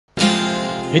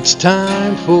It's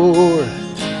time for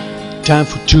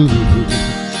truth.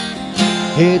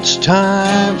 It's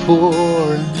time for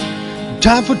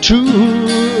truth.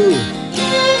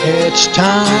 It's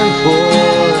time for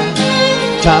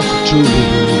truth.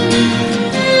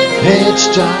 It's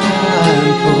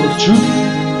time for truth.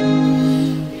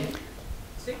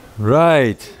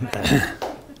 Right.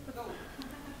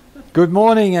 Good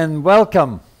morning and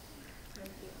welcome.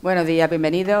 Buenos días,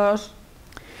 bienvenidos.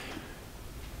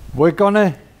 We're going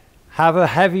to have a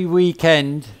heavy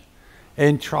weekend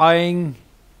in trying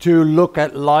to look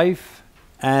at life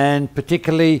and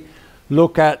particularly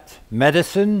look at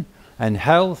medicine and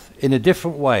health in a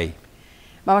different way.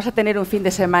 Vamos a tener un fin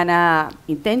de semana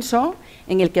intenso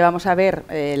en el que vamos a ver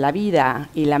la vida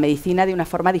y la medicina de una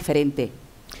forma diferente.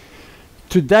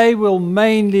 Today we'll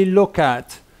mainly look at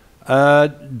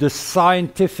the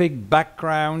scientific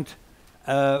background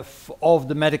of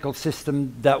the medical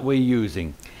system that we're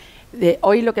using.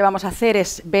 Hoy lo que vamos a hacer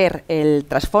es ver el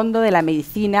trasfondo de la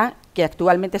medicina que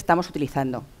actualmente estamos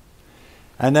utilizando.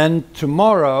 And then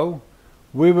tomorrow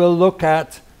we will look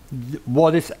at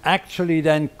what is actually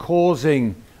then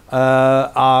causing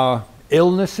our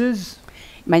illnesses.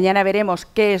 Mañana veremos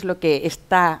qué es lo que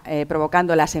está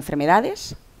provocando las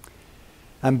enfermedades.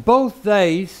 And both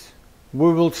days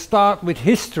we will start with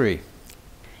history.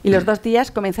 Y los 2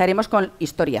 días comenzaremos con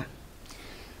historia.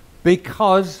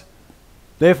 Because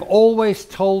they've always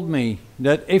told me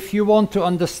that if you want to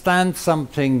understand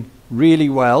something really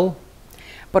well,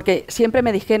 Porque siempre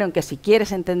me dijeron que si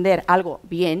quieres entender algo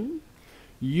bien,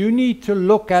 you need to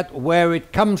look at where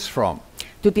it comes from.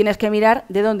 tú tienes que mirar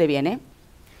de dónde viene.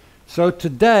 So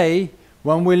today,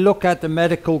 when we look at the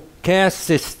medical care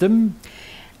system,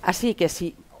 Así que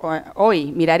si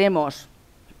hoy miraremos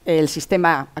el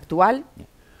sistema actual,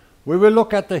 we will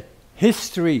look at the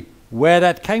history where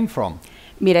that came from.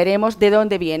 miraremos de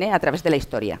dónde viene a través de la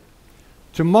historia.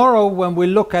 Tomorrow, when we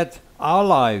look at our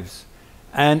lives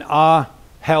and our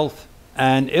health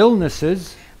and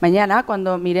illnesses, Mañana,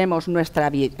 cuando miremos nuestra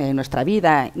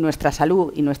vida, nuestra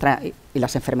salud y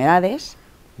las enfermedades,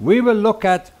 we will look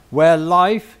at where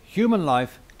life, human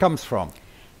life, comes from.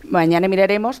 mañana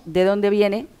miraremos de dónde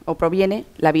viene o proviene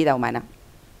la vida humana.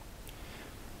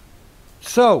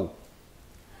 So,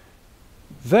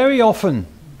 very often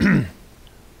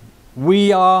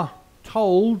we are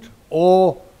told,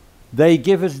 or they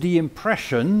give us the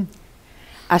impression,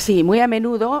 Así, muy a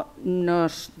menudo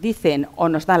nos dicen o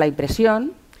nos da la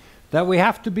impresión that we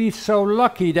have to be so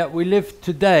lucky that we live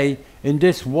today in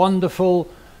this wonderful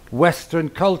Western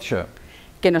culture.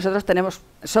 que nosotros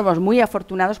somos muy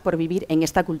afortunados por vivir en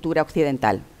esta cultura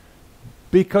occidental.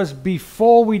 Because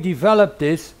before we developed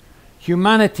this,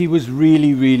 humanity was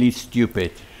really, really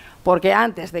stupid. Porque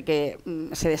antes de que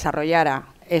se desarrollara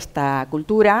esta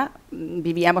cultura,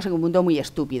 vivíamos en un mundo muy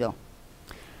estúpido.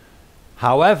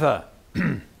 However,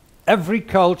 every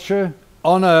culture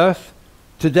on earth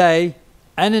today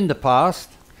and in the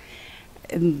past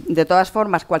De todas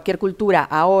formas, cualquier cultura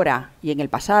ahora y en el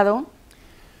pasado,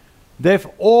 they've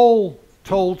all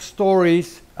told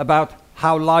stories about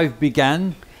how life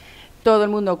began, todo el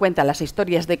mundo cuenta las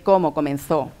historias de cómo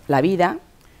comenzó la vida,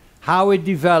 how it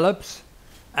develops,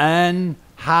 and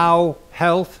how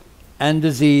health and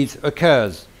disease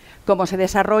occurs. cómo se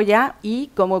desarrolla y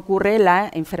cómo ocurre la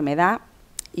enfermedad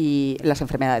y las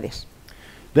enfermedades.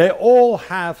 They all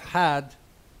have had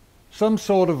some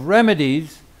sort of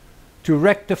remedies to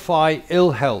rectify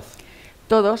ill health.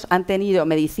 Todos han tenido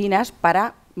medicinas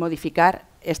para modificar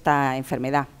esta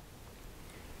enfermedad.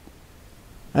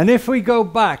 And if we go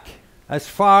back as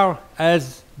far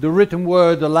as the written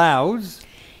word allows,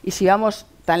 Y si vamos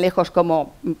tan lejos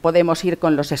como podemos ir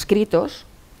con los escritos,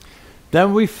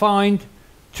 then we find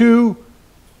two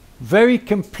very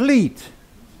complete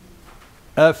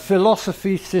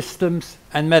philosophy systems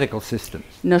and medical systems.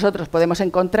 nosotros podemos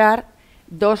encontrar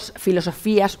 2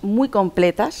 filosofías muy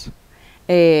completas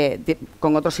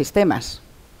con otros sistemas.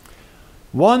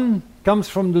 One comes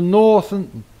from the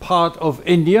northern part of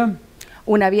India,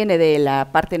 Una viene de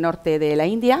la parte norte de la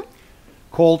India,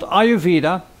 called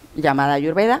Ayurveda, llamada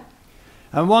Ayurveda,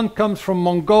 and one comes from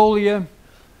Mongolia,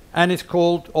 and it's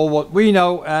called, or what we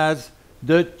know as,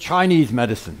 the Chinese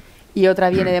medicine. y otra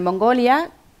viene de Mongolia,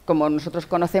 como nosotros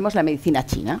conocemos la medicina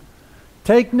china.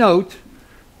 Take note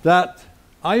that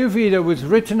Ayurveda was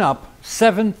written up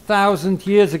 7,000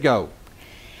 years ago.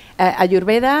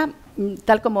 Ayurveda,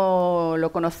 tal como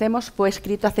lo conocemos, fue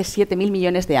escrito hace 7.000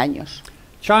 millones de años.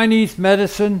 Chinese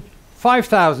medicine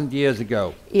 5,000 years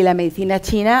ago. Y la medicina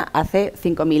china hace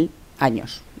 5.000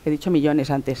 años. He dicho millones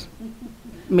antes.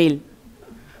 1.000.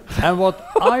 And what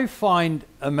I find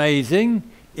amazing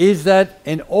is that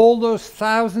in all those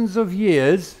thousands of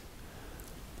years,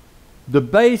 the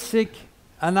basic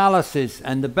analysis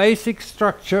and the basic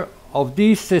structure of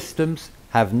these systems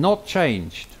have not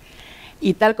changed.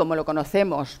 Y tal como lo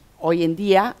conocemos hoy en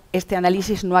día, este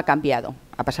análisis no ha cambiado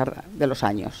a pasar de los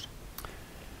años.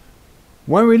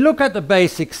 When we look at the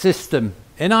basic system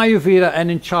in Ayurveda and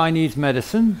in Chinese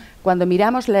medicine, Cuando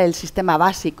miramos el sistema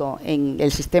básico en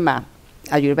el sistema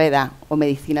Ayurveda o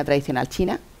medicina tradicional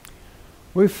china,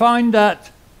 we find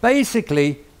that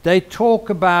basically they talk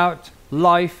about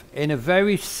life in a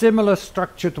very similar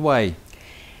structured way.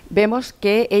 vemos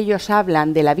que ellos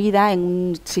hablan de la vida en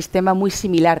un sistema muy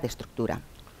similar de estructura.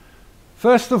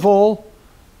 First of all,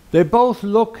 they both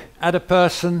look at a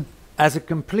person as a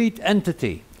complete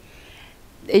entity.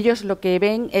 Ellos lo que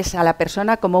ven es a la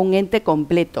persona como un ente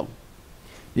completo.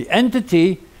 The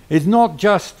entity is not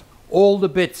just all the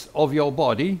bits of your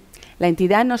body, La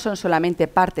entidad no son solamente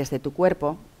partes de tu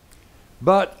cuerpo,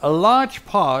 but a large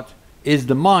part is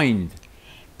the mind.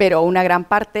 pero una gran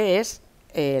parte es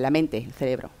la mente, el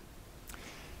cerebro.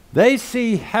 They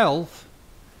see health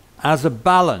as a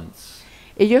balance,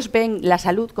 Ellos ven la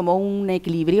salud como un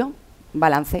equilibrio, un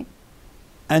balance,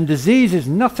 and disease is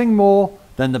nothing more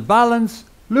than the balance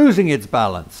losing its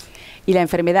balance. y la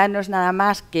enfermedad no es nada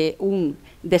más que un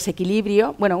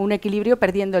desequilibrio, bueno, un equilibrio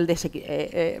perdiendo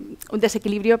un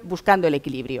desequilibrio buscando el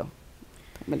equilibrio.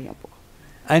 Me lío un poco.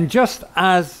 And just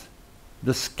as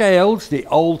the scales, the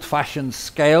old-fashioned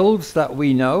scales that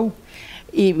we know,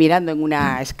 Y mirando en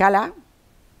una escala,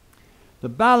 the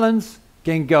balance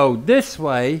can go this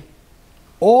way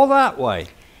or that way,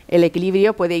 el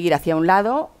equilibrio puede ir hacia un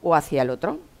lado o hacia el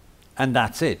otro, and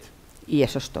that's it. y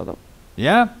eso es todo.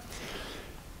 Yeah?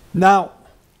 Now,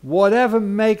 whatever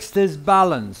makes this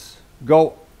balance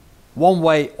go one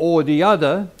way or the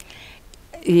other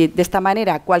Y de esta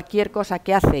manera, cualquier cosa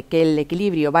que hace que el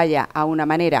equilibrio vaya a una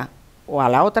manera o a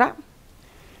la otra,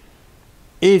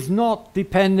 is not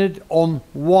dependent on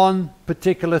one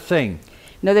particular thing.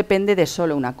 no depende de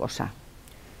solo una cosa.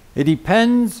 It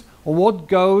depends on what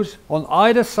goes on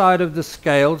either side of the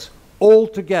scales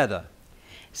altogether.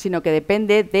 Sino que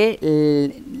depende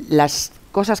de las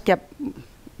cosas que,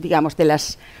 digamos, de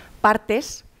las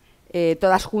partes,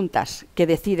 todas juntas, que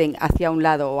deciden hacia un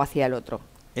lado o hacia el otro.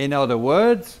 In other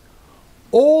words,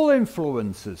 all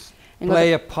influences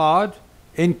play a part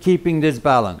in keeping this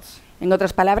balance. En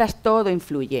otras palabras, todo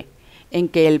influye en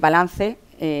que el balance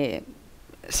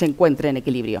se encuentre en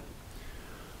equilibrio.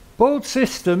 Both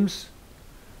systems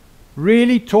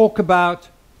really talk about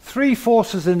three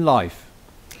forces in life.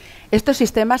 Estos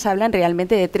sistemas hablan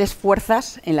realmente de tres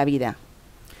fuerzas en la vida.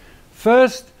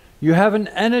 First, you have an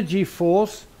energy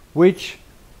force which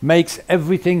makes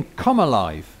everything come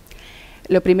alive.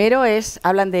 Lo primero es,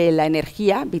 hablan de la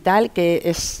energía vital, que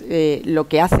es lo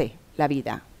que hace la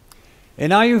vida.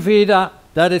 In Ayurveda,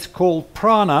 that is called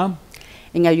prana.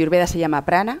 En Ayurveda se llama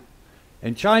prana,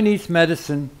 In Chinese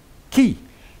medicine, ki.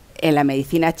 en la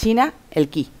medicina china, el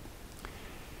ki.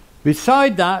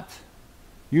 Beside that,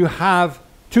 you have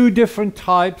two different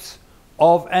types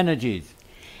of energies.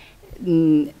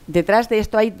 Detrás de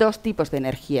esto hay dos tipos de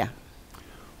energía.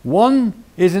 One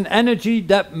is an energy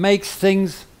that makes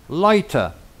things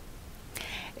lighter.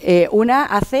 Una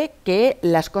hace que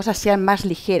las cosas sean más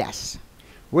ligeras,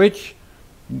 Which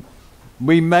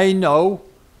we may know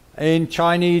in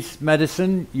Chinese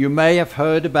medicine, you may have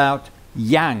heard about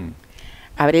yang.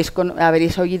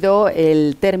 Habréis oído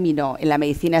el término en la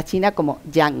medicina china como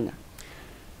yang.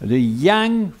 The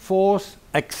yang force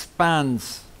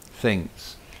expands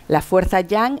things. La fuerza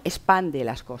yang expande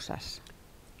las cosas.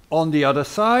 On the other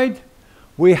side,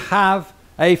 we have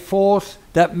a force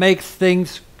that makes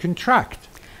things contract,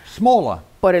 smaller.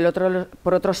 Por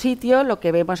otro sitio, lo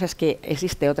que vemos es que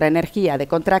existe otra energía de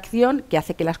contracción que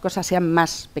hace que las cosas sean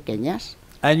más pequeñas.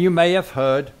 And you may have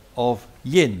heard of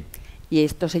yin. Y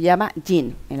esto se llama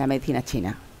yin en la medicina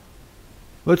china.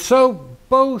 But so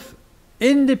both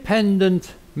independent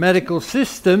medical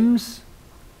systems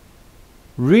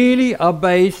really are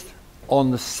based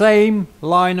on the same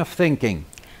line of thinking.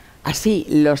 Así,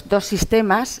 los dos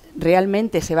sistemas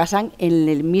realmente se basan en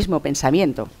el mismo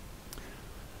pensamiento.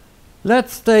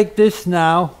 Let's take this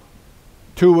now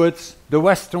towards the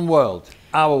Western world,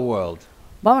 our world.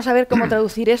 Vamos a ver cómo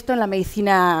traducir esto en la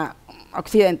medicina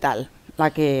occidental, la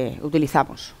que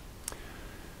utilizamos.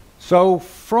 So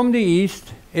from the East,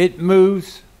 it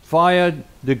moves via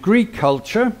the Greek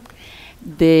culture,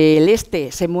 Del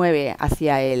este se mueve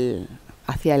hacia el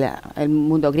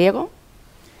mundo griego,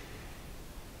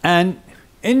 and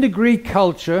in the Greek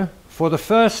culture, for the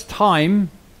first time,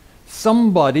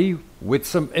 somebody with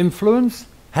some influence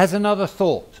has another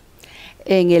thought.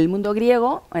 En el mundo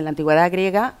griego, en la antigüedad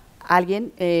griega,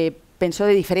 alguien pensó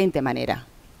de diferente manera.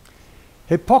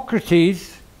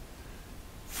 Hippocrates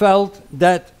felt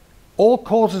that all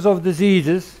causes of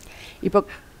diseases Hipo-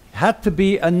 had to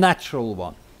be a natural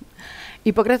one.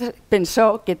 Hipócrates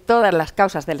pensó que todas las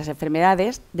causas de las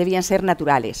enfermedades debían ser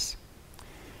naturales.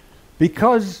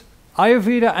 Because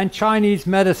Ayurveda and Chinese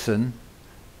medicine,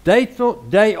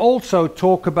 they also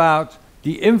talk about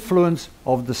the influence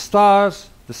of the stars,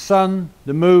 the sun,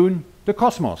 the moon, the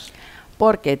cosmos.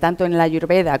 Porque tanto en la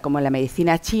Ayurveda como en la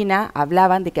medicina china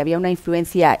hablaban de que había una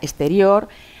influencia exterior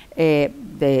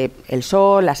del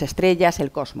sol, las estrellas,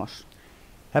 el cosmos.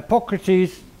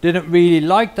 Hippocrates didn't really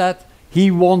like that. He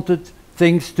wanted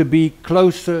things to be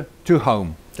closer to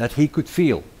home, that he could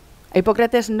feel.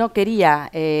 Hipócrates no quería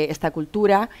esta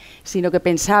cultura, sino que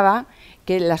pensaba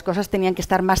que las cosas tenían que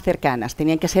estar más cercanas,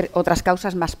 tenían que ser otras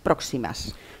causas más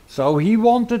próximas. So he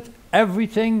wanted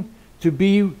everything to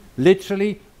be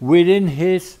literally within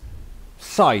his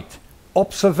sight.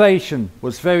 Observation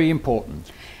was very important.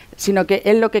 Sino que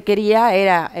él lo que quería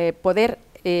era poder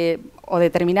o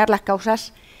determinar las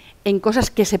causas en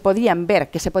cosas que se podían ver,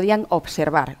 que se podían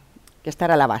observar, que esta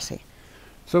era la base.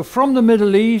 So from the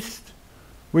Middle East,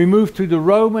 we moved to the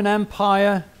Roman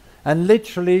Empire, and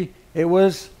literally it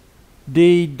was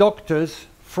the doctors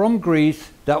from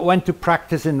Greece that went to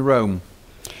practice in Rome.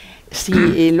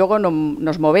 Si luego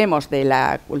nos movemos de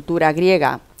la cultura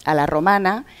griega a la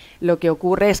romana, lo que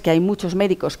ocurre es que hay muchos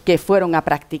médicos que fueron a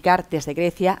practicar desde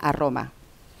Grecia a Roma.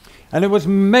 And it was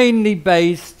mainly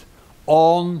based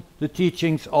on the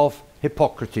teachings of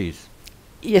Hippocrates.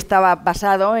 Y estaba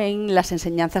basado en las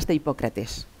enseñanzas de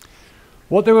Hipócrates.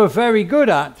 What they were very good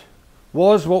at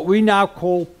was what we now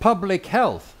call public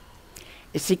health.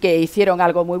 Sí que hicieron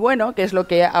algo muy bueno, que es lo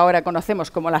que ahora conocemos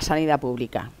como la sanidad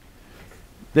pública.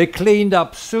 They cleaned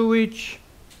up sewage,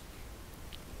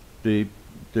 the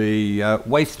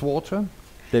wastewater.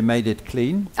 They made it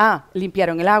clean.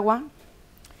 Limpiaron el agua,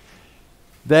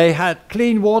 They had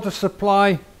clean water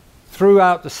supply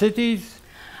throughout the cities.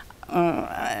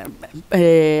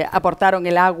 aportaron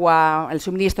el agua, el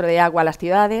suministro de agua a las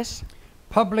ciudades,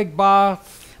 Public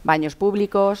baths, baños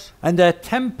públicos, and their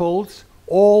temples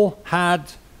all had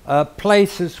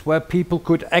places where people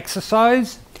could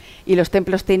exercise, y los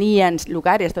templos tenían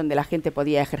lugares donde la gente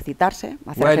podía ejercitarse,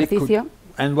 hacer where they could, ejercicio,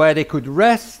 and where they could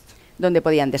rest. donde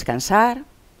podían descansar.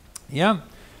 Yeah.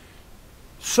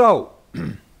 So,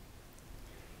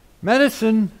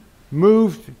 medicine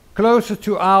moved closer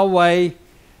to our way,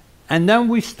 and then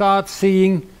we start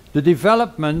seeing the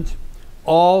development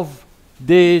of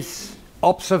this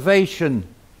observation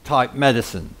type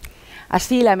medicine.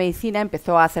 Así la medicina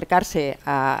empezó a acercarse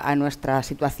a nuestra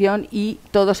situación y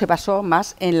todo se basó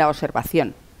más en la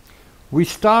observación. We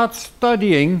start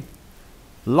studying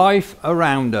life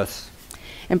around us.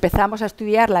 Empezamos a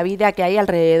estudiar la vida que hay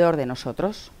alrededor de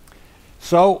nosotros.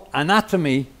 So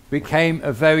anatomy became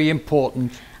a very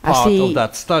important part of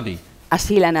that study.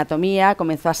 Así la anatomía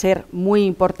comenzó a ser muy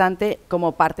importante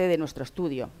como parte de nuestro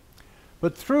estudio.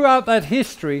 But throughout that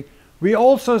history, we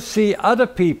also see other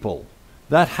people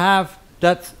that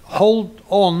hold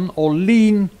on or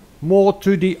lean more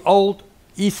to the old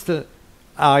Eastern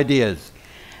ideas.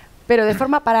 Pero de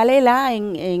forma paralela,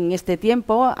 en este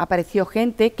tiempo, apareció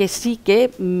gente que sí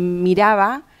que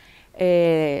miraba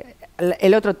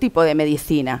el otro tipo de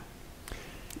medicina.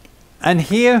 And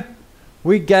here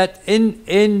we get,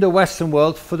 in the Western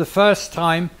world, for the first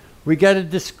time, we get a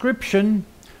description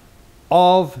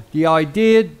of the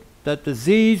idea that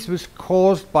disease was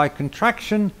caused by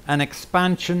contraction and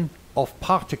expansion of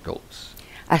particles.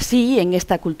 Así, en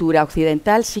esta cultura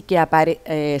occidental sí que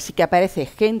aparece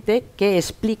gente que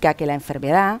explica que la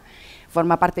enfermedad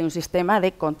forma parte de un sistema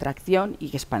de contracción y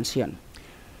expansión.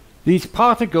 These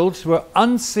particles were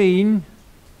unseen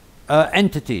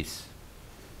entities.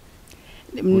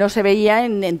 No se veía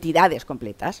en entidades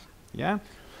completas. Yeah.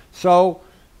 So,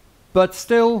 but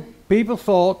still, people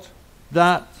thought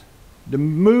that the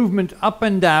movement up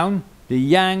and down, the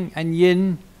yang and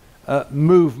yin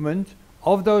movement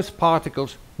of those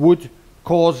particles would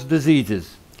cause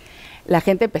diseases. La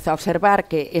gente empezó a observar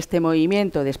que este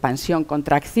movimiento de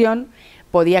expansión-contracción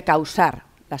podía causar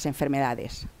las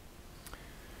enfermedades.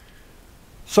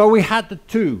 So we had the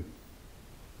two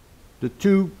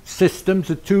systems,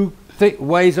 the two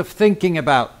ways of thinking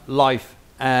about life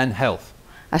and health.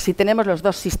 Así tenemos los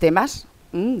dos sistemas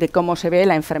de cómo se ve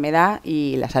la enfermedad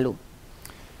y la salud.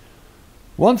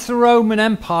 Once the Roman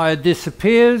Empire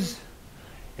disappears,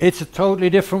 it's a totally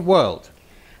different world.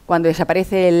 Cuando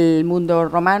desaparece el mundo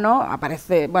romano,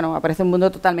 aparece un mundo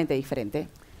totalmente diferente.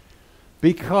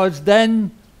 Because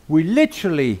then we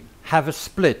literally have a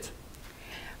split.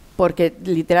 porque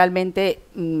literalmente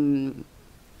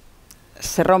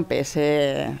se rompe,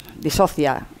 se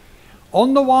disocia.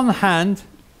 On the one hand,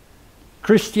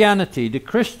 Christianity, the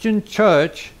Christian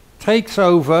church, takes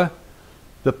over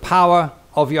the power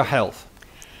of your health.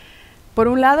 Por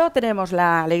un lado tenemos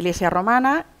la Iglesia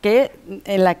romana,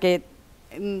 en la que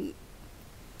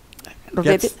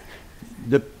Gets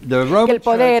the que Roman el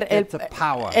poder, church gets a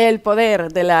power. el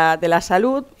poder de la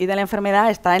salud y de la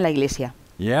enfermedad está en la Iglesia.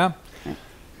 Yeah.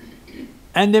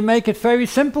 And they make it very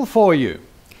simple for you.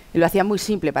 Y lo hacía muy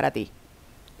simple para ti.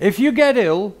 If you get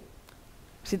ill,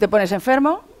 Si te pones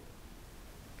enfermo,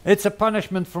 it's a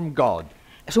punishment from God.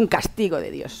 es un castigo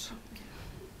de Dios.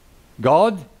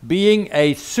 God being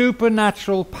a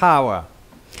supernatural power.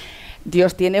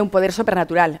 Dios tiene un poder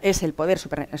supernatural, es el poder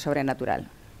sobrenatural.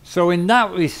 So in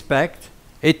that respect,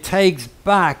 it takes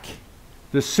back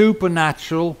the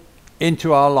supernatural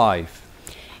into our life.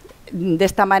 De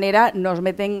esta manera nos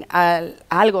meten a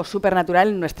algo supernatural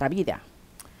en nuestra vida.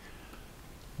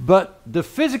 But the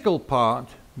physical part,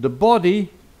 the body,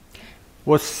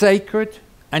 was sacred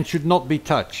and should not be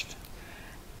touched.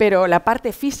 Pero la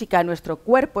parte física, nuestro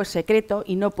cuerpo, es secreto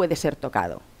y no puede ser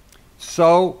tocado.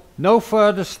 So no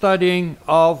further studying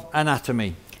of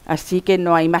anatomy. Así que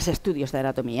no hay más estudios de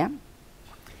anatomía.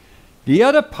 The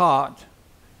other part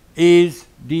is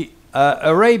the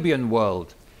Arabian world.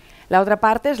 La otra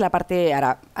parte es la parte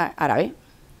árabe.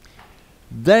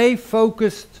 They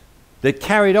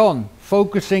carried on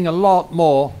focusing a lot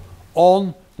more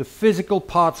on the physical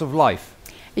parts of life.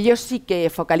 Ellos sí que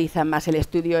focalizan más el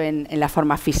estudio en la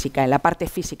forma física, en la parte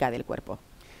física del cuerpo.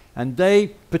 And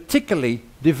they particularly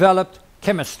developed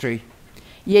chemistry.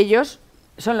 Y ellos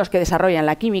son los que desarrollan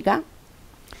la química.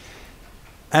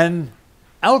 And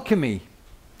alchemy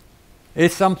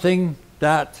is something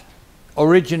that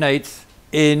originates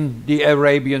in the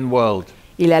Arabian world.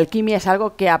 Y la alquimia es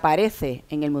algo que aparece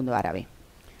en el mundo árabe.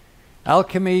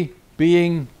 Alchemy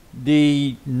being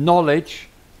the knowledge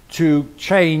to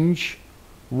change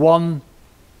one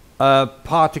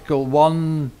particle,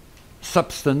 one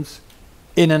substance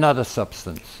in another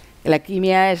substance. La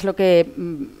alquimia es lo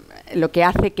que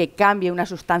hace que cambie una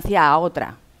sustancia a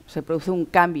otra. Se produce un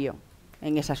cambio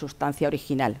en esa sustancia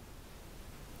original.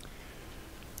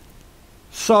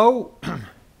 So,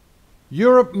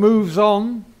 Europe moves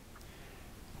on,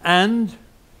 and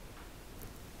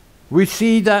we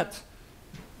see that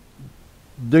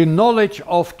the knowledge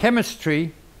of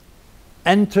chemistry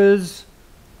enters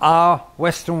our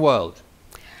Western world.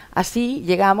 Así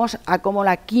llegamos a cómo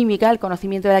la química, el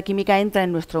conocimiento de la química entra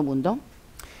en nuestro mundo.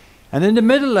 And in the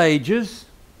Middle Ages,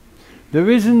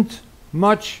 there isn't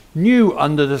much new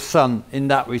under the sun in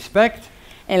that respect.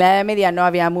 En la Edad Media no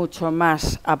había mucho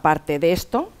más aparte de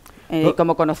esto,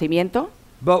 como conocimiento.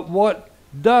 But what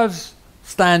does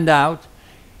stand out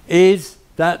is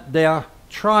that they are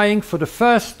trying for the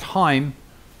first time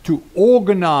to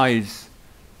organize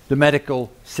the medical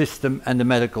system and the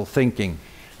medical thinking.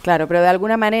 Claro, pero de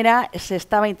alguna manera se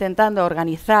estaba intentando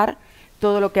organizar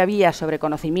todo lo que había sobre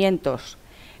conocimientos,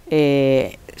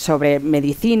 sobre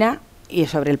medicina y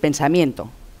sobre el pensamiento.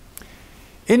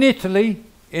 In Italy,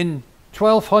 in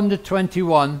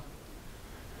 1221,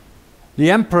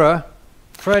 the Emperor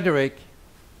Frederick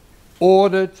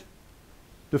ordered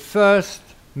the first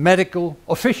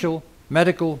official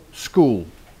medical school.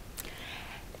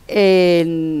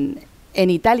 En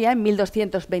Italia, en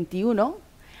 1221,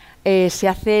 se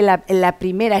hace la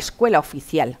primera escuela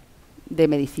oficial de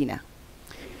medicina.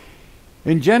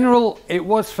 In general, it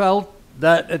was felt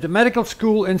that at the medical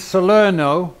school in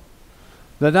Salerno,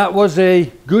 that was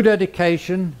a good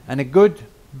education and a good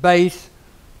base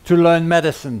to learn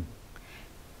medicine.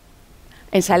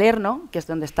 En Salerno, que es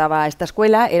donde estaba esta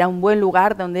escuela, era un buen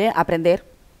lugar donde aprender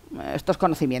estos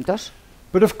conocimientos.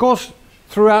 But of course,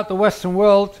 throughout the Western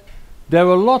world, there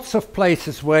were lots of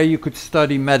places where you could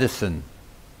study medicine.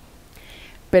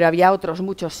 Pero había otros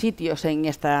muchos sitios en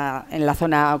la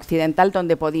zona occidental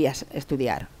donde podías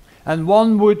estudiar. And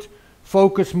one would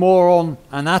focus more on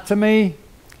anatomy.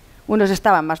 Unos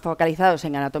estaban más focalizados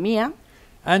en anatomía.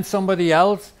 And somebody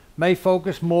else may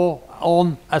focus more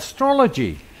on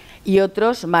astrology. Y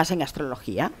otros más en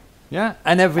astrología. Yeah,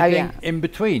 and everything in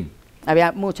between.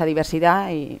 Había mucha diversidad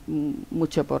y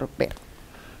mucho por ver.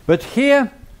 But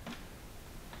here,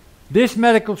 this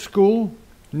medical school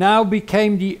now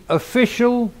became the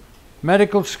official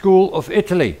medical school of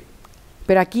Italy.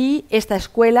 Pero aquí esta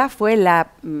escuela fue la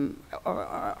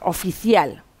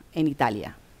oficial en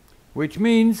Italia. Which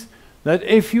means that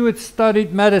if you had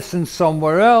studied medicine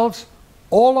somewhere else,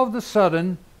 all of a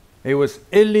sudden it was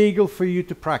illegal for you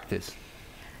to practice.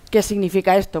 ¿Qué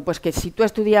significa esto? Pues que si tú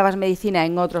estudiabas medicina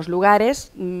en otros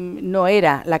lugares, no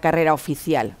era la carrera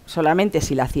oficial, solamente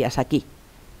si la hacías aquí.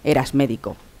 Eras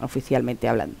médico, oficialmente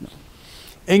hablando.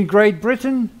 In Great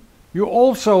Britain, you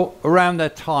also, around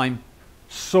that time,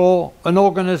 saw an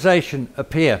organization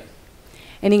appear.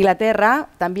 En Inglaterra,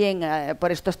 también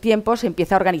por estos tiempos, se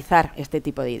empieza a organizar este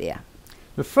tipo de idea.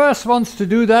 The first ones to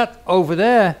do that over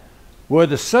there were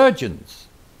the surgeons.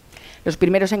 Los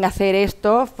primeros en hacer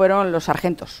esto fueron los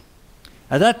sargentos.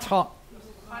 At that time,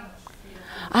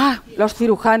 Los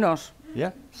cirujanos.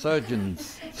 yeah,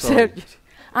 surgeons. sorry.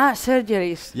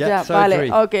 Surgeries. Yeah, Ya, surgery.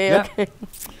 vale, ok, Yeah. ok.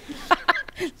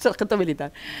 Sargento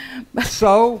militar.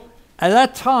 So, at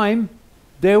that time,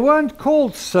 they weren't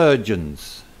called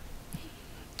surgeons.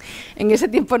 En ese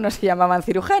tiempo no se llamaban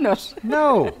cirujanos,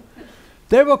 No,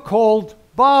 they were called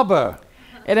barber.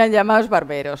 eran llamados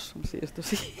barberos. Sí, esto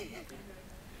sí.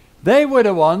 They were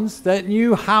the ones that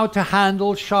knew how to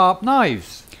handle sharp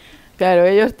knives. Claro,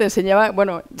 ellos te enseñaban,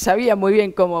 bueno, sabían muy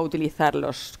bien cómo utilizar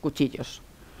los cuchillos.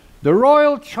 The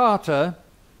Royal Charter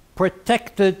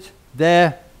protected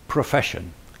their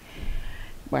profession.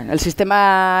 Bueno, el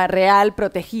sistema real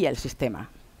protegía el sistema.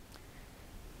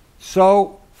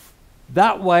 So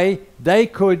that way they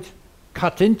could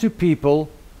cut into people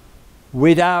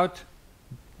without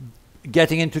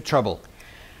getting into trouble.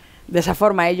 De esa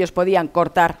forma ellos podían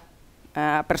cortar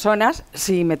a personas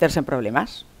sin meterse en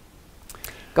problemas,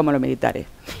 como los militares.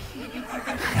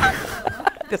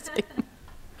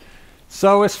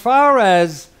 So as far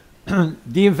as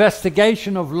the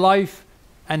investigation of life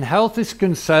and health is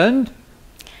concerned,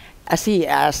 Así,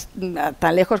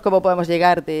 tan lejos como podemos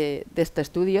llegar de este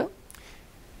estudio,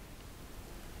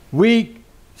 we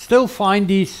still find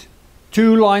these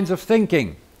two lines of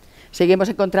thinking. seguimos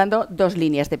encontrando dos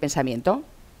líneas de pensamiento.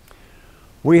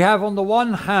 We have on the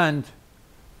one hand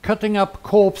cutting up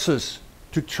corpses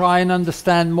to try and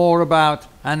understand more about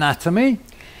anatomy.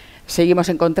 Seguimos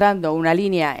encontrando una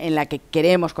línea en la que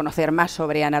queremos conocer más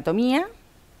sobre anatomía.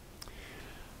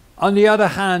 On the other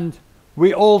hand,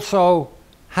 we also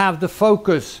have the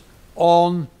focus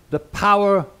on the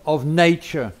power of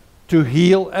nature to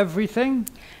heal everything.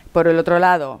 Por el otro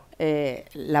lado,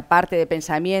 la parte de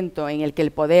pensamiento en el que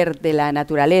el poder de la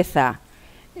naturaleza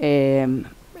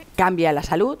cambia la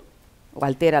salud o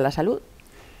altera la salud.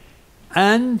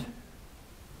 And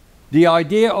the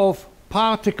idea of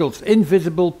particles,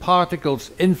 invisible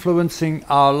particles influencing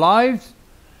our lives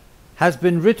has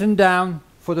been written down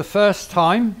for the first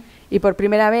time. Y por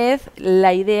primera vez,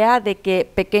 la idea de que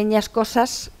pequeñas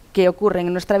cosas que ocurren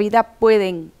en nuestra vida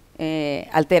pueden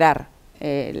alterar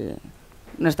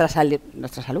nuestra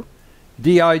salud.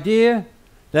 The idea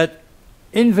that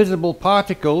invisible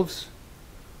particles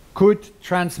could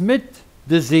transmit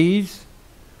disease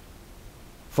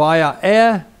via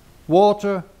air,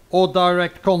 water or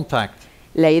direct contact.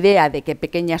 La idea de que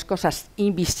pequeñas cosas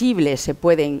invisibles se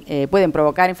pueden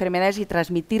provocar enfermedades y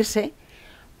transmitirse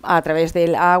a través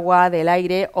del agua, del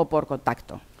aire o por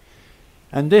contacto.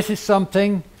 And this is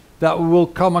something that we will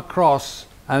come across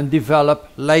and develop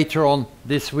later on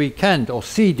this weekend, or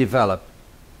see develop.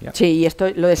 Yeah. Sí, y esto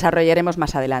lo desarrollaremos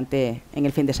más adelante en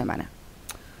el fin de semana.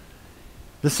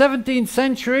 The 17th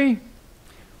century,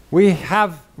 we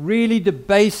have really the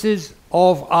basis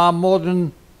of our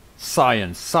modern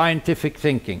science, scientific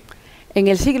thinking. En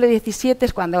el siglo XVII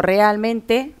es cuando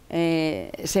realmente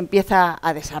se empieza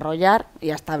a desarrollar y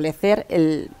a establecer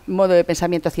el modo de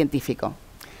pensamiento científico.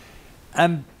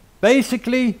 And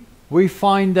basically, we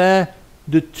find there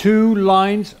the two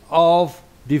lines of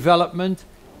development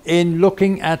in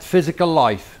looking at physical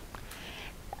life.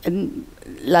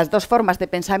 Las dos formas de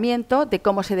pensamiento de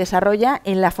cómo se desarrolla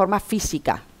en la forma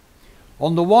física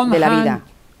de la vida.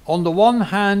 On the one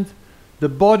hand, the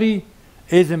body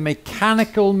is a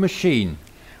mechanical machine.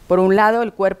 Por un lado,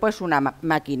 el cuerpo es una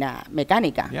máquina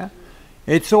mecánica. Yeah?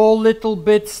 It's all little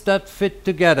bits that fit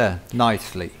together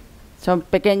nicely. Son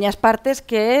pequeñas partes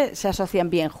que se asocian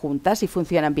bien juntas y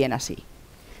funcionan bien así.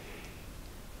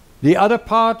 The other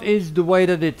part is the way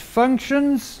that it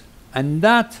functions, and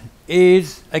that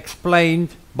is explained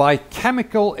by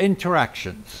chemical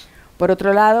interactions. Por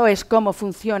otro lado, es cómo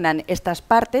funcionan estas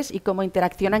partes y cómo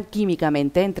interaccionan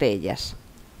químicamente entre ellas.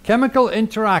 Chemical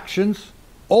interactions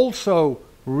also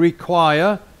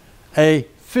require a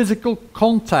physical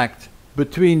contact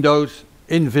between those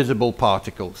invisible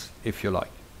particles, if you like.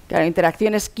 Claro,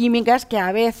 interacciones químicas que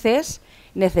a veces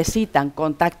necesitan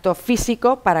contacto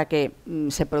físico para que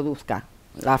se produzca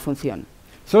la función.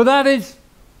 So that is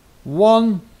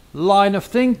one line of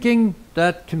thinking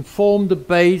that can form the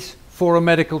base for a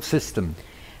medical system.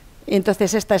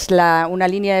 Entonces esta es una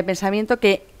línea de pensamiento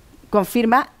que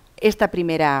confirma esta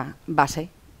primera base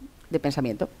de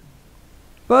pensamiento.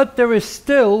 But there is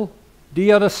still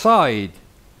the other side,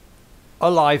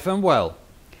 alive and well.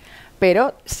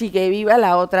 Pero sigue viva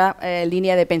la otra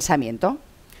línea de pensamiento.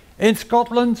 In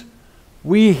Scotland,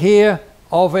 we hear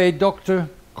of a doctor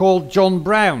called John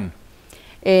Brown.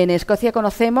 En Escocia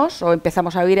conocemos o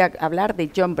empezamos a oír hablar de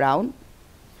John Brown.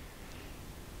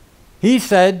 He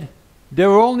said there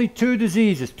were only two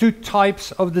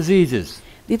types of diseases.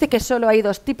 Dice que solo hay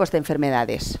dos tipos de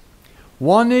enfermedades.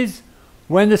 One is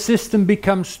when the system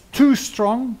becomes too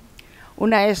strong.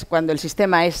 Una es cuando el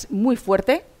sistema es muy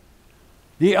fuerte.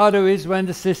 The other is when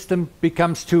the system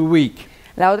becomes too weak.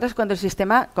 La otra es cuando el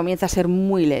sistema comienza a ser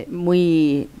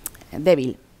muy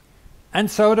débil. And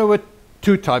so there were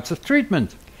two types of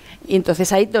treatment. Y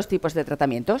entonces hay dos tipos de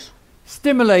tratamientos.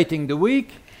 Stimulating the weak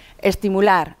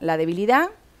Estimular la debilidad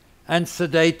and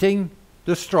sedating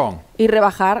the strong. y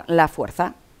rebajar la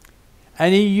fuerza.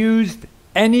 And he used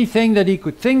anything that he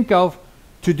could think of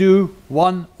to do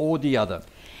one or the other.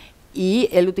 Y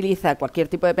él utiliza cualquier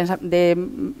tipo de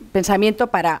pensamiento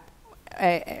para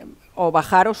o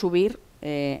bajar o subir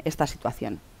esta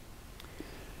situación.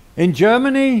 In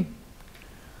Germany,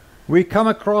 we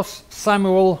come across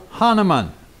Samuel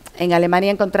Hahnemann, En Alemania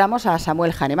encontramos a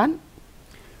Samuel Hahnemann,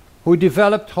 who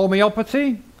developed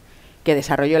homeopathy, que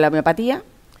desarrolló la homeopatía,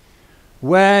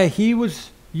 where he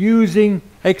was using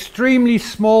extremely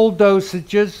small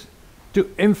dosages to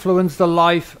influence the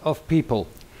life of people.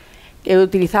 que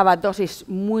utilizaba dosis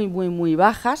muy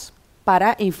bajas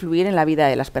para influir en la vida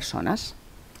de las personas.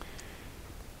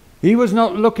 He was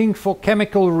not looking for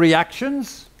chemical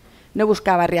reactions. No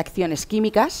buscaba reacciones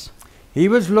químicas, He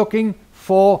was looking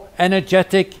for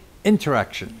energetic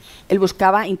interactions. él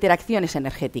buscaba interacciones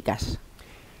energéticas.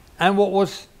 And what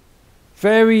was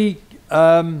very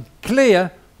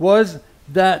clear was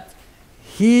that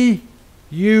he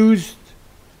used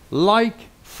like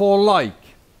for like.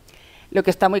 Lo que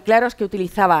está muy claro es que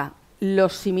utilizaba lo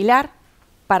similar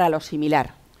para lo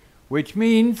similar. Which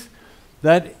means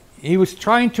that he was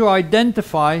trying to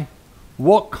identify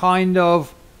what kind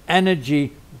of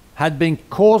energy had been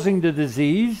causing the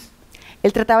disease,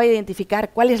 Él trataba de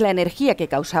identificar cuál es la energía que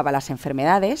causaba las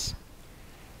enfermedades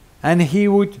and he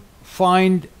would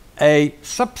find a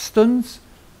substance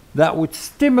that would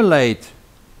stimulate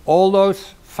all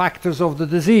those factors of the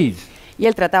disease. y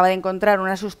él trataba de encontrar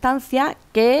una sustancia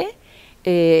que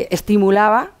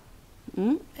estimulaba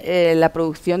la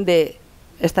producción de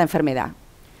esta enfermedad.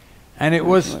 And it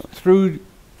was through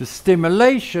the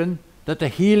stimulation that the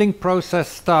healing process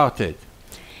started.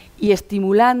 Y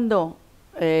estimulando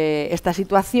esta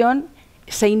situación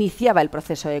se iniciaba el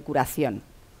proceso de curación.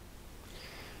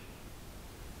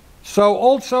 So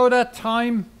also at that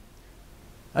time,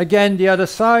 again the other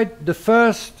side, the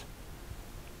first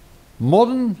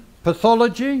modern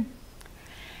pathology,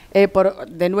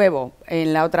 De nuevo,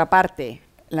 en la otra parte,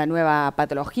 la nueva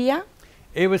patología,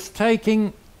 it was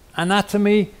taking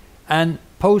anatomy and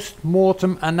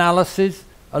post-mortem analysis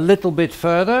a little bit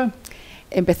further,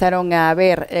 empezaron a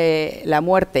ver la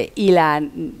muerte y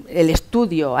el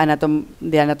estudio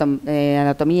de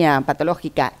anatomía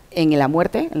patológica en la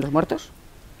muerte, en los muertos.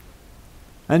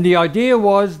 and the idea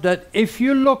was that if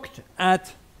you looked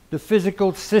at the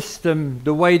physical system,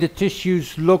 the way the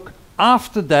tissues look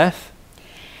after death,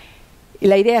 Y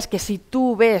la idea es que si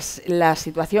tú ves la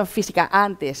situación física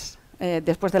antes,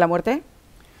 después de la muerte,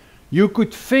 you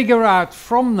could figure out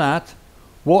from that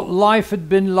what life had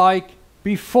been like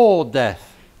before death.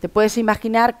 te puedes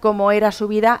imaginar cómo era su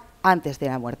vida antes de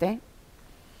la muerte.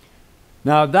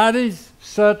 Now that is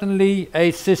certainly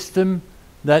a system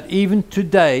that even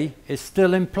today is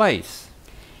still in place.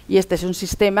 Y este es un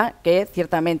sistema que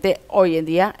ciertamente hoy en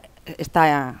día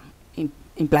está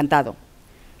implantado.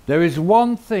 There is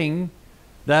one thing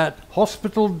that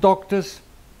hospital doctors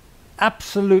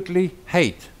absolutely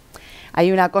hate,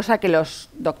 Hay una cosa que los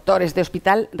doctores de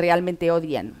hospital realmente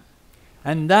odian,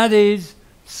 and that is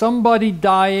somebody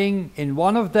dying in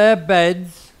one of their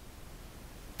beds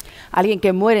alguien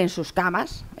que muere en sus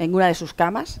camas, en una de sus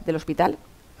camas del hospital,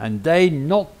 and they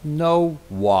not know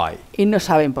why. y no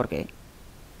saben por qué.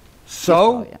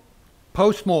 So, Todavía.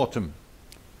 post-mortem.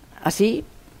 Así,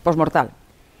 posmortal.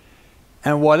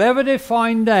 And whatever they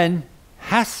find then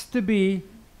has to be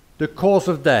the cause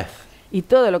of death. Y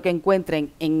todo lo que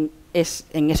encuentren en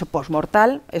eso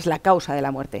posmortal es la causa de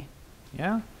la muerte.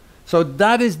 Yeah? So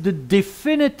that is the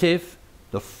definitive,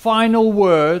 the final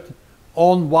word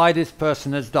on why this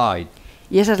person has died.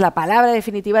 Y esa es la palabra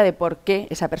definitiva de por qué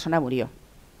esa persona murió.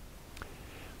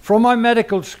 From my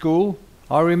medical school,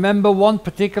 I remember one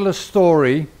particular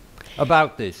story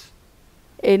about this.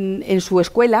 En su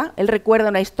escuela, él recuerda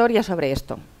una historia sobre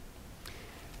esto.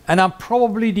 And I'm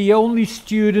probably the only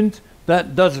student that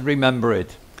does remember it.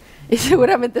 Y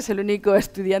seguramente es el único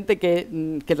estudiante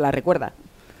que la recuerda.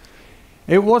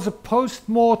 It was a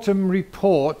post-mortem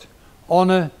report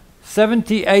on a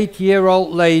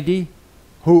 78-year-old lady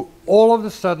who all of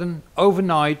a sudden,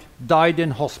 overnight, died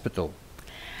in hospital.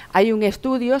 Hay un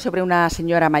estudio sobre una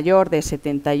señora mayor de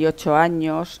 78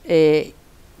 años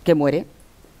que muere.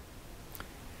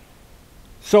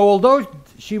 So although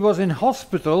she was in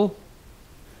hospital,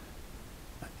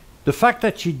 the fact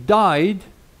that she died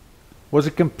was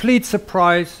a complete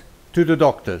surprise to the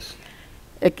doctors.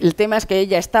 El tema es que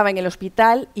ella estaba en el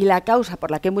hospital y la causa por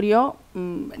la que murió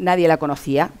nadie la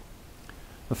conocía.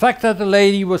 The fact that the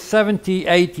lady was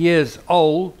 78 years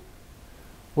old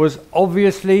was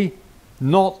obviously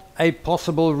not a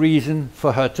possible reason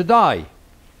for her to die.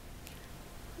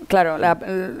 Claro,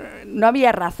 no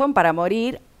había razón para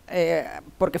morir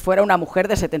porque fuera una mujer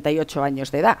de 78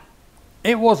 años de edad.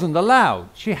 It wasn't allowed.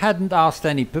 She hadn't asked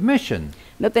any permission.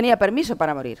 No tenía permiso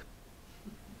para morir.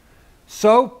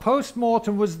 So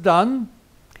post-mortem was done.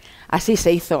 Así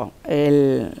se hizo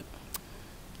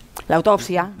la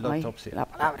autopsia, La ay, autopsia. la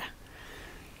palabra.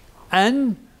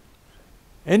 And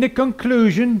in the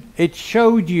conclusion, it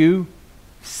showed you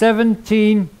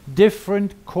 17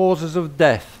 different causes of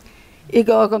death. Y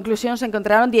como conclusión se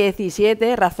encontraron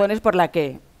 17 razones por las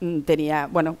que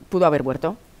pudo haber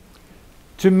muerto.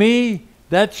 To me,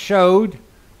 that showed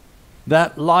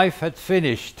that life had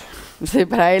finished. Sí,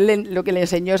 para él lo que le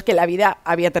enseñó es que la vida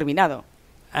había terminado.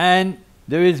 And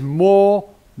there is more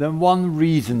than one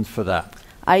reason for that.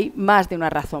 Hay más de una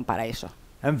razón para eso.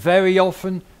 And very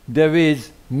often there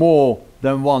is more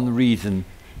than one reason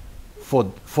for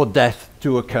death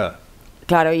to occur.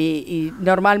 Claro, y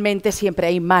normalmente siempre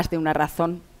hay más de una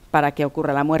razón para que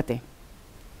ocurra la muerte.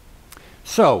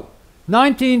 So,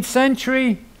 19th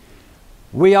century,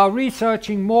 we are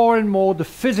researching more and more the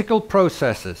physical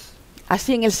processes.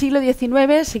 Así, en el siglo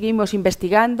XIX seguimos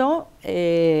investigando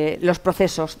los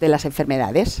procesos de las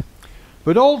enfermedades,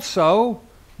 But also,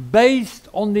 based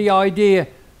on the idea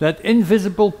that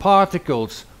invisible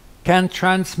particles can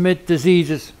transmit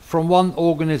diseases from one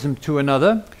organism to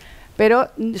another, pero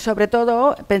sobre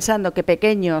todo pensando que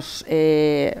pequeños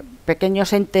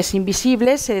entes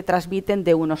invisibles se transmiten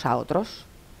de unos a otros.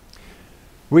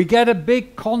 we get a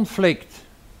big conflict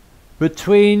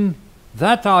between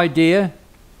that idea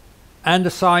and the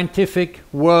scientific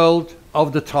world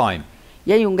of the time.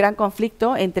 Y hay un gran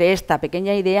conflicto entre esta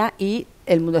pequeña idea y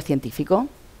el mundo científico.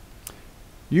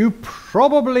 You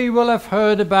probably will have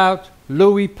heard about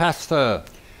Louis Pasteur.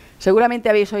 Seguramente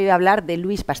habéis oído hablar de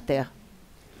Louis Pasteur.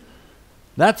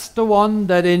 That's the one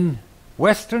that in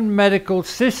Western medical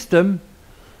system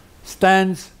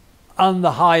stands on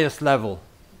the highest level.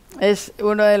 Es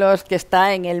uno de los que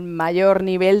está en el mayor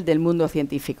nivel del mundo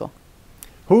científico.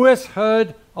 Who has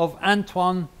heard of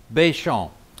Antoine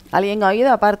Béchamp? ¿Alguien ha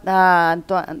oído a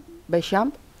Antoine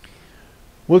Béchamp?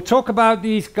 We'll talk about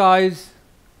these guys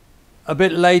a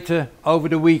bit later over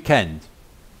the weekend.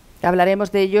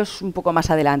 Hablaremos de ellos un poco más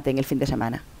adelante en el fin de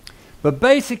semana. But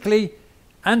basically,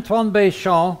 Antoine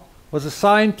Béchamp was a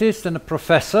scientist and a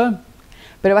professor.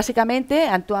 Pero básicamente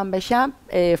Antoine Béchamp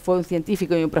fue un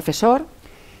científico y un profesor.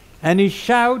 And he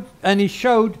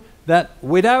showed that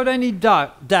without any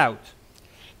doubt,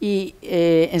 Y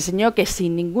enseñó que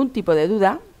sin ningún tipo de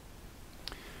duda,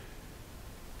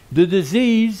 the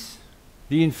disease,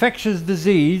 the infectious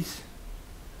disease,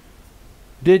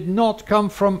 did not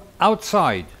come from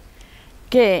outside.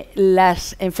 que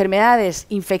las enfermedades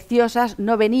infecciosas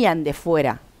no venían de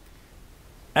fuera,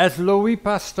 As Louis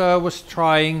Pasteur was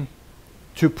trying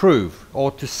to prove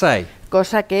or to say.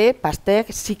 cosa que Pasteur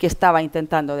sí que estaba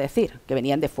intentando decir, que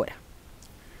venían de fuera.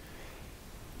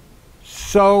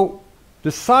 So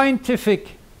the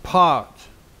scientific part,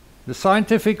 the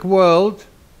scientific world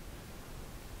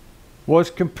was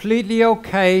completely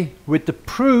okay with the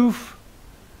proof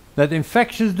that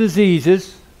infectious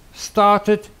diseases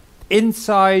started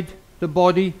inside the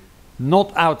body,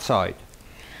 not outside.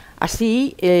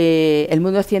 Así, el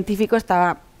mundo científico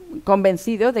estaba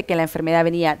convencido de que la enfermedad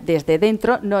venía desde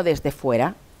dentro, no desde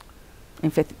fuera.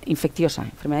 Infecciosa,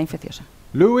 enfermedad infecciosa.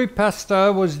 Louis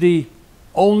Pasteur was the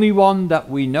only one that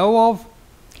we know of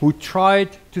who tried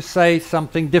to say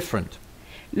something different.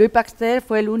 Louis Pasteur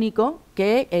fue el único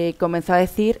que comenzó a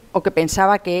decir o que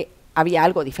pensaba que había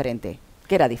algo diferente,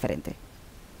 que era diferente.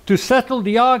 To settle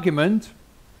the argument,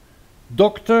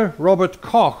 Dr. Robert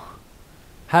Koch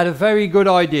had a very good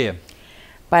idea.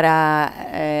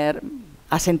 Para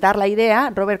asentar la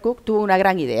idea, Robert Koch tuvo una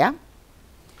gran idea.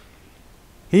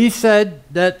 he said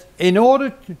that in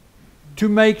order to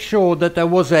make sure that there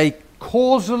was a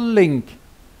causal link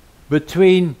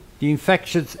between the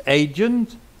infectious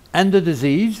agent and the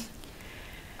disease,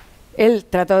 él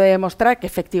trató de demostrar que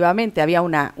efectivamente había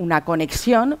una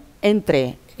conexión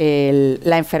entre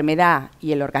la enfermedad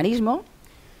y el organismo.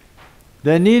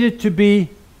 there needed to be,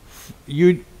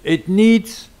 it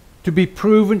needs to be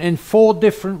proven in 4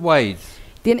 different ways.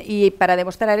 Y para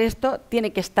demostrar esto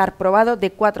tiene que estar probado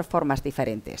de 4 formas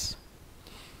diferentes.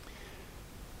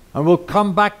 And we'll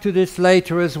come back to this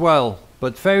later as well,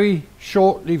 but very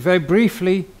shortly, very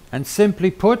briefly and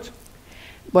simply put,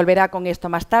 Volverá con esto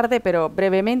más tarde, pero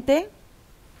brevemente,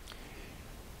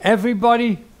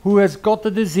 everybody who has got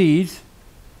the disease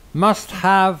must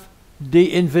have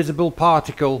the invisible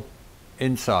particle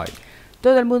inside.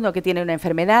 todo el mundo que tiene una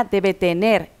enfermedad debe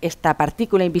tener esta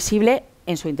partícula invisible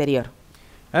en su interior.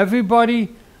 Everybody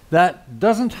that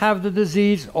doesn't have the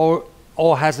disease or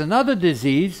has another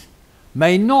disease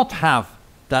may not have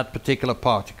that particular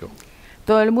particle.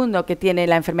 Todo el mundo que tiene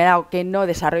la enfermedad o que no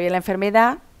desarrolle la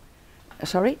enfermedad,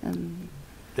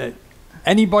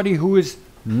 Anybody who is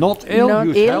not ill, Not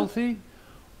who's ill. healthy,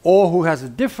 or who has a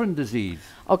different disease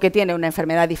o que tiene una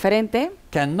enfermedad diferente,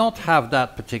 cannot have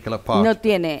that particular particle. no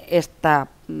tiene esta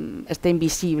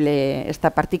invisible, esta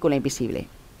partícula invisible.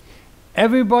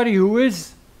 Everybody who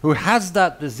has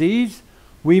that disease,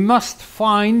 we must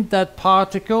find that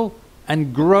particle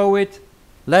and grow it,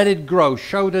 let it grow,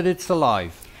 show that it's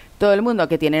alive. Todo el mundo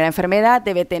que tiene la enfermedad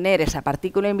debe tener esa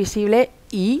partícula invisible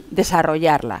y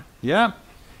desarrollarla. Yeah?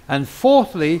 And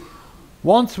fourthly,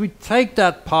 once we take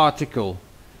that particle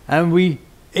and we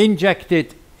inject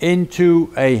it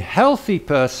into a healthy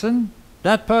person,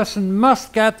 that person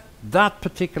must get that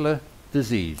particular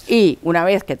disease. Y una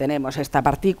vez que tenemos esta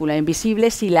partícula invisible,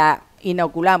 si la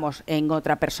inoculamos en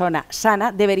otra persona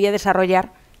sana, debería desarrollar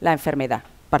la enfermedad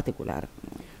particular.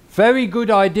 Very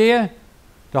good idea.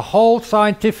 The whole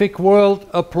scientific world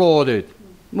applauded.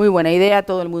 Muy buena idea,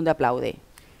 todo el mundo aplaude.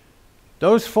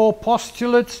 Those 4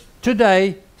 postulates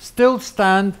today still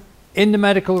stand in the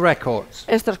medical records.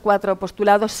 Estos 4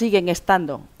 postulados siguen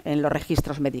estando en los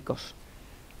registros médicos.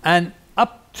 And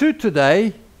up to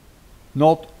today,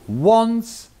 not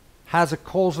once has a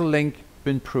causal link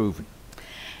been proven.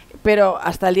 Pero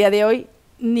hasta el día de hoy,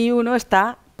 ni uno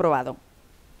está probado.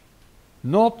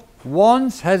 Not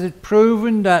once has it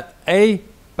proven that a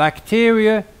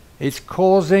bacteria is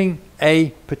causing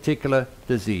a particular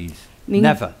disease.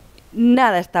 Never.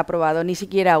 Nada está probado, ni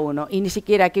siquiera uno, y ni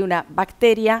siquiera que una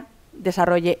bacteria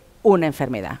desarrolle una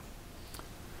enfermedad.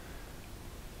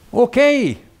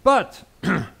 Okay, but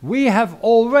we have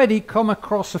already come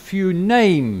across a few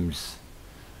names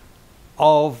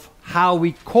of how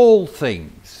we call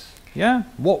things. Yeah?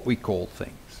 What we call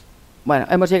things. Bueno,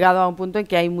 hemos llegado a un punto en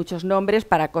que hay muchos nombres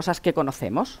para cosas que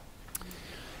conocemos.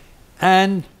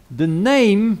 And the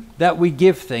name that we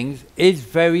give things is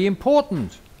very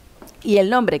important. Y el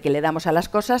nombre que le damos a las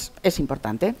cosas es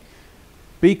importante.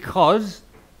 Because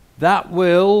that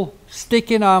will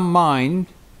stick in our mind,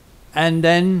 and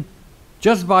then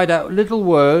just by that little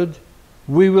word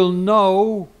we will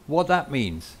know what that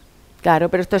means. Claro,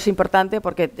 pero esto es importante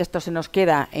porque esto se nos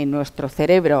queda en nuestro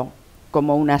cerebro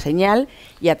como una señal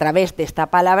y a través de esta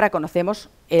palabra conocemos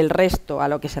el resto a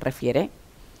lo que se refiere.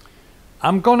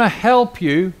 I'm going to help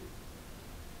you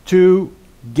to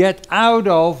get out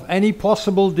of any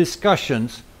possible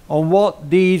discussions on what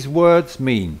these words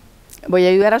mean. Voy a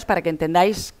ayudaros para que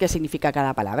entendáis qué significa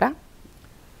cada palabra.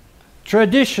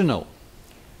 Traditional.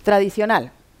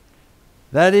 Tradicional.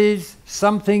 That is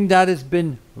something that has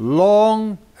been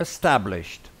long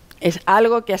established. Es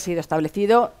algo que ha sido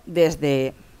establecido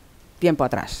desde tiempo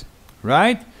atrás.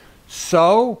 Right?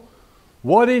 So,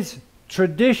 what is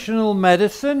traditional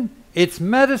medicine? It's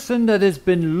medicine that has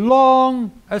been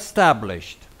long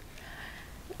established.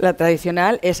 La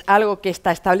tradicional es algo que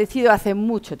está establecido hace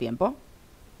mucho tiempo.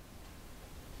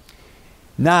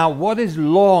 Now, what is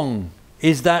long?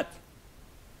 Is that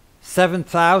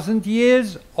 7,000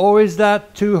 years or is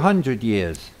that 200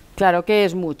 years? Claro, ¿qué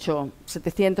es mucho?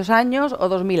 ¿700 años o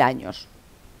 2000 años?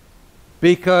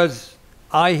 Because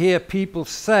I hear people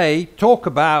talk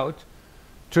about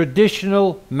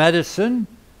traditional medicine,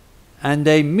 and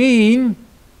they mean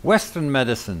Western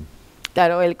medicine.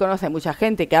 Claro, él conoce mucha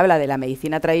gente que habla de la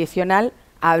medicina tradicional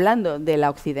hablando de la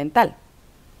occidental.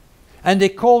 And they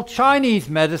call Chinese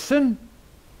medicine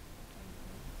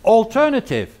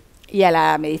alternative. Y a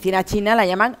la medicina china la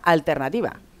llaman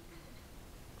alternativa.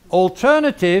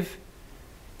 Alternative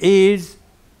is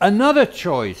another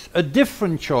choice, a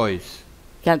different choice.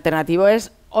 Que alternativo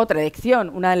es otra elección,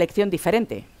 una elección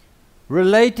diferente.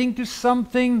 Relating to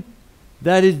something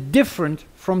that is different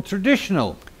from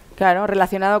traditional. Claro,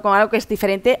 relacionado con algo que es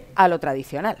diferente a lo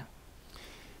tradicional.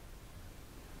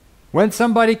 When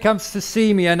somebody comes to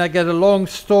see me and I get a long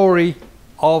story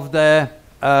of their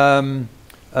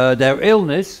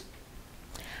illness,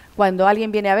 Cuando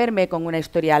alguien viene a verme con una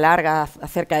historia larga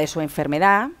acerca de su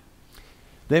enfermedad,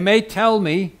 they may tell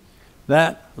me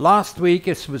that last week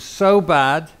it was so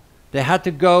bad they had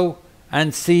to go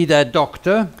and see their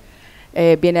doctor,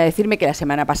 viene a decirme que la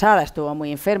semana pasada estuvo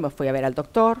muy enfermo, fui a ver al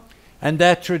doctor and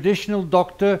their traditional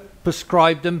doctor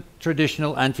prescribed them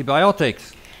traditional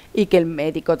antibiotics. y que el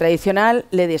médico tradicional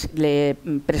le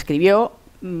prescribió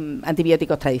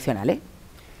antibióticos tradicionales.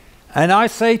 And I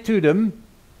say to them,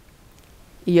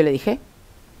 Y yo le dije,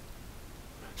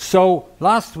 so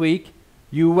last week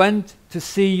you went to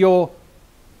see your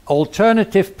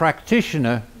alternative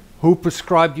practitioner who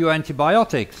prescribed you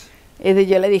antibiotics.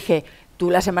 yo le dije,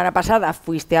 tú la semana pasada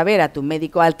fuiste a ver a tu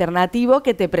médico alternativo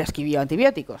que te prescribió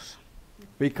antibióticos.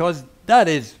 Because that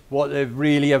is what they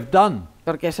really have done.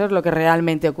 Porque eso es lo que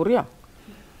realmente ocurrió.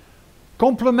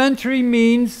 Complementary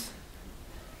means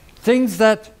things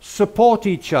that support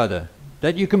each other,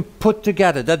 that you can put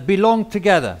together, that belong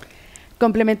together.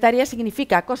 Complementaria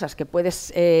significa cosas que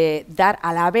puedes dar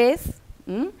a la vez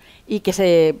y que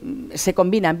se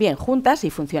combinan bien juntas y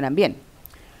funcionan bien.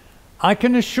 I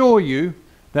can assure you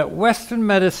that Western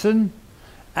medicine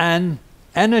and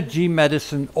energy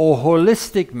medicine or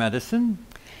holistic medicine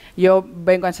Yo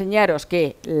vengo a enseñaros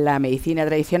que la medicina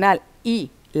tradicional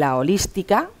y la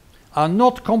holística are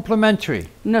not complementary.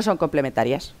 no son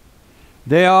complementarias,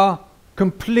 They are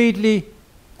completely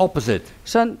opposite.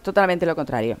 son totalmente lo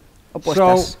contrario,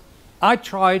 opuestas. So I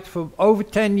tried for over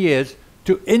 10 years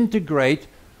to integrate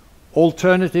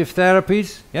alternative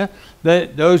therapies,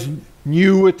 those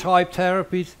newer type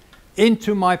therapies,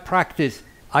 into my practice.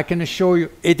 I can assure you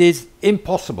it is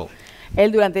impossible.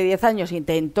 Él durante 10 años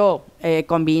intentó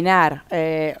combinar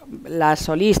las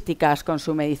holísticas con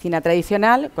su medicina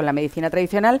tradicional, con la medicina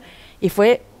tradicional, y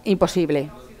fue imposible.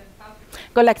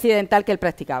 Con la occidental que él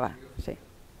practicaba, sí.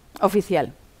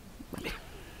 Oficial.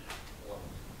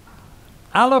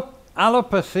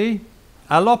 Allopathy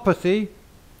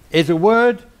is a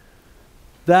word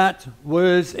that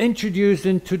was introduced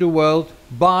into the world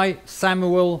by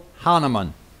Samuel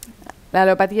Hahnemann La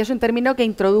alopatía es un término que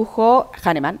introdujo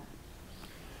Hahnemann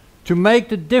to make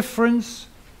the difference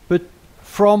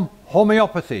from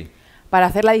homeopathy. para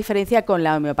hacer la diferencia con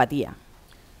la homeopatía.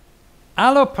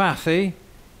 Allopathy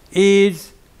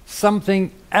is something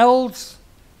else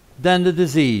than the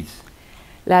disease.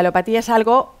 La alopatía es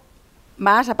algo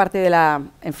más aparte de la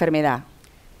enfermedad.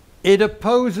 It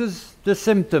opposes the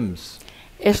symptoms.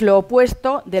 Es lo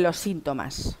opuesto de los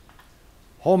síntomas.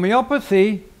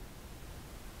 Homeopathy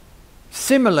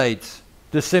simulates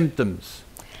the symptoms.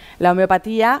 La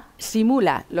homeopatía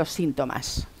simula los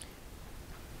síntomas.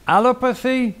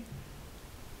 Allopathy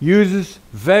uses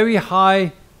very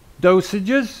high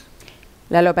dosages.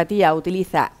 La alopatía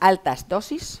utiliza altas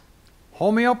dosis.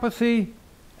 Homeopathy,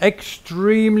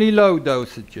 extremely low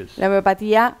dosages. La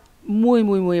homeopatía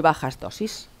muy bajas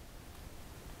dosis.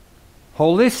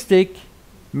 Holistic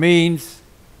means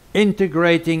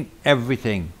integrating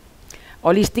everything.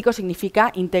 Holístico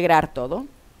significa integrar todo.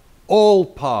 All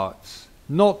parts,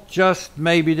 not just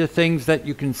maybe the things that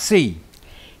you can see.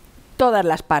 Todas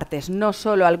las partes, no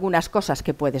solo algunas cosas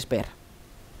que puedes ver.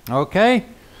 Okay?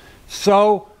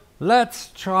 So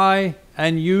let's try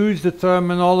and use the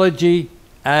terminology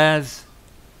as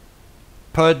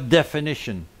per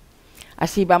definition.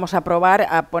 Así vamos a probar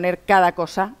a poner cada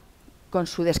cosa con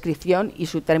su descripción y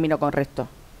su término correcto.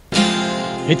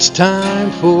 It's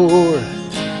time for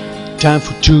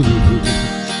truth.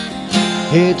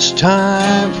 It's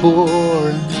time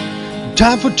for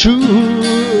truth.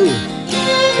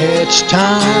 It's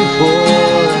time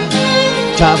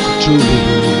for truth.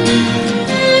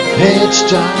 It's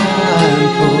time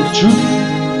for truth.